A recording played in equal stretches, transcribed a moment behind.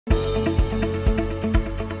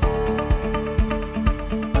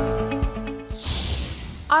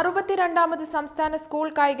62ാമത് സംസ്ഥാന സ്കൂൾ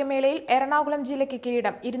കായികമേളയിൽ എറണാകുളം ജില്ലയ്ക്ക്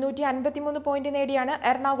കിരീടം 253 പോയിന്റ് നേടിയാണ്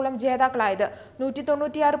എറണാകുളം ജേതാക്കളായത്.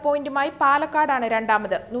 196 പോയിന്റുമായി പാലക്കാടാണ്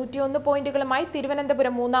രണ്ടാമത്. 101 പോയിന്റുകളുമായി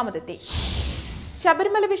തിരുവനന്തപുരം മൂന്നാമതെത്തി.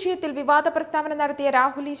 ശബരിമല വിഷയത്തിൽ വിവാദ പ്രസ്താവന നടത്തിയ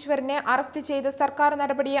രാഹുൽ ഈശ്വറിനെ അറസ്റ്റ് ചെയ്ത സർക്കാർ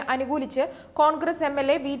നടപടിയെ അനുകൂലിച്ച് കോൺഗ്രസ്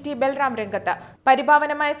MLA VT ബൽറാം രംഗത്ത്.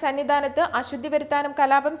 പരിഭാവനമായ സന്നിധാനത്ത് അശുദ്ധി വരുത്താനും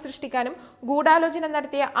കലാപം സൃഷ്ടിക്കാനും ഗൂഢാലോചന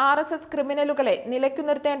നടത്തിയ RSS ക്രിമിനലുകളെ നിലയ്ക്കു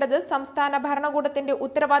നിർത്തേണ്ടത് സംസ്ഥാന ഭരണകൂടത്തിന്റെ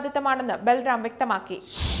ഉത്തരവാദിത്തമാണെന്ന് ബൽറാം വ്യക്തമാക്കി.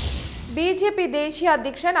 BJP ദേശീയ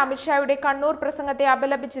അധ്യക്ഷൻ അമിത്ഷായുടെ Kannur പ്രസംഗത്തെ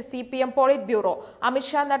അപലപിച്ച് CPM polit bureau.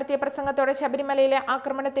 Amit Shah നടത്തിയ പ്രസംഗത്തോടെ ശബരിമലയിലെ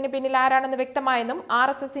ആക്രമണത്തിന് പിന്നിൽ ആരാണെന്ന് വ്യക്തമായെന്നും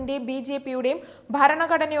RSSന്റെയും BJPയുടെയും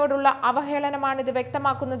ഭരണഘടനയോടുള്ള അവഹേളനമാണിത്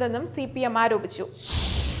വ്യക്തമാക്കുന്നതെന്നും CPM ആരോപിച്ചു.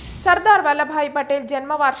 സർദാർ വല്ലഭായ് പട്ടേൽ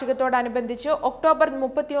ജന്മവാർഷികത്തോടനുബന്ധിച്ച് ഒക്ടോബർ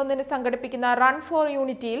 31-ന് സംഘടിപ്പിക്കുന്ന റൺ ഫോർ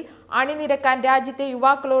യൂണിറ്റിയിൽ അണിനിരക്കാൻ രാജ്യത്തെ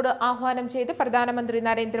യുവാക്കളോട് ആഹ്വാനം ചെയ്ത് പ്രധാനമന്ത്രി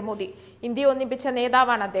നരേന്ദ്രമോദി. ഇന്ത്യ ഒന്നിപ്പിച്ച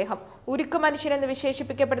നേതാവാണ് അദ്ദേഹം. ഉരുക്കു മനുഷ്യനെന്ന്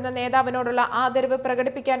വിശേഷിപ്പിക്കപ്പെടുന്ന നേതാവിനോടുള്ള ആദരവ്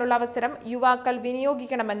പ്രകടിപ്പിക്കാനുള്ള അവസരം യുവാക്കൾ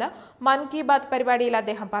വിനിയോഗിക്കണമെന്ന് മൻ കി ബാത്ത് പരിപാടിയിൽ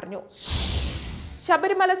അദ്ദേഹം പറഞ്ഞു.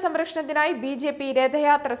 ശബരിമല സംരക്ഷണത്തിനായി BJP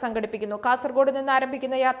രഥയാത്ര സംഘടിപ്പിക്കുന്നു. കാസർഗോഡ് നിന്ന്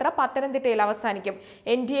ആരംഭിക്കുന്ന യാത്ര പത്തനംതിട്ടയിൽ അവസാനിക്കും.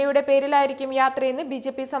 NDAയുടെ പേരിലായിരിക്കും യാത്രയെന്ന്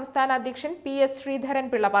BJP സംസ്ഥാന അധ്യക്ഷൻ PS ശ്രീധരൻ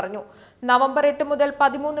പിള്ള പറഞ്ഞു. നവംബർ 8 മുതൽ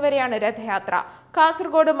 13 വരെയാണ് രഥയാത്ര.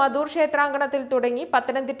 കാസർഗോഡ് മധൂർ ക്ഷേത്രാങ്കണത്തിൽ തുടങ്ങി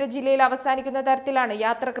പത്തനംതിട്ട ജില്ലയിൽ അവസാനിക്കുന്ന തരത്തിലാണ്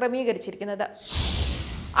യാത്ര ക്രമീകരിച്ചിരിക്കുന്നത്.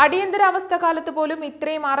 അടിയന്തരാവസ്ഥ കാലത്ത് പോലും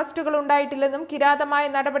ഇത്രയും അറസ്റ്റുകൾ ഉണ്ടായിട്ടില്ലെന്നും കിരാതമായ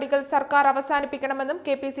നടപടികൾ സർക്കാർ അവസാനിപ്പിക്കണമെന്നും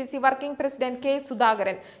KPCC working president K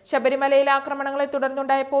Sudhakaran. ശബരിമലയിലെ ആക്രമണങ്ങളെ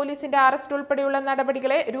തുടർന്നുണ്ടായ പോലീസിന്റെ അറസ്റ്റ് ഉൾപ്പെടെയുള്ള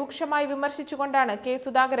നടപടികളെ രൂക്ഷമായി വിമർശിച്ചുകൊണ്ടാണ് K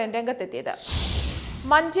സുധാകരൻ രംഗത്തെത്തിയത്.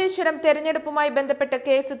 മഞ്ചേശ്വരം തെരഞ്ഞെടുപ്പുമായി ബന്ധപ്പെട്ട്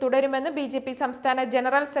കേസ് തുടരുമെന്ന് BJP സംസ്ഥാന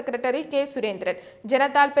ജനറൽ സെക്രട്ടറി K സുരേന്ദ്രൻ.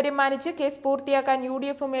 ജനതാൽപര്യം മാനിച്ച് കേസ് പൂർത്തിയാക്കാൻ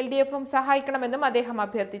UDFും LDFും സഹായിക്കണമെന്നും അദ്ദേഹം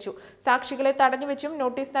അഭ്യർത്ഥിച്ചു. സാക്ഷികളെ തടഞ്ഞുവെച്ചും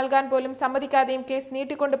നോട്ടീസ് നൽകാൻ പോലും സമ്മതിക്കാതെയും കേസ്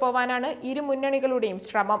നീട്ടിക്കൊണ്ടുപോവാനാണ് ഇരു മുന്നണികളുടെയും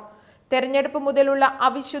ശ്രമം. തെരഞ്ഞെടുപ്പ് മുതലുള്ള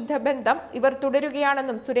അവിശുദ്ധ ബന്ധം ഇവർ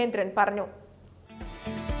തുടരുകയാണെന്നും സുരേന്ദ്രൻ പറഞ്ഞു.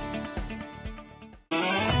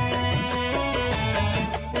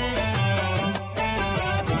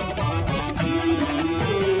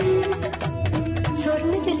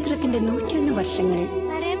 ചരിത്രത്തിന്റെ 101 വർഷങ്ങൾ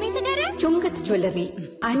ചുങ്കത്ത് ജ്വല്ലറി.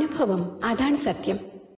 അനുഭവം അതാണ് സത്യം.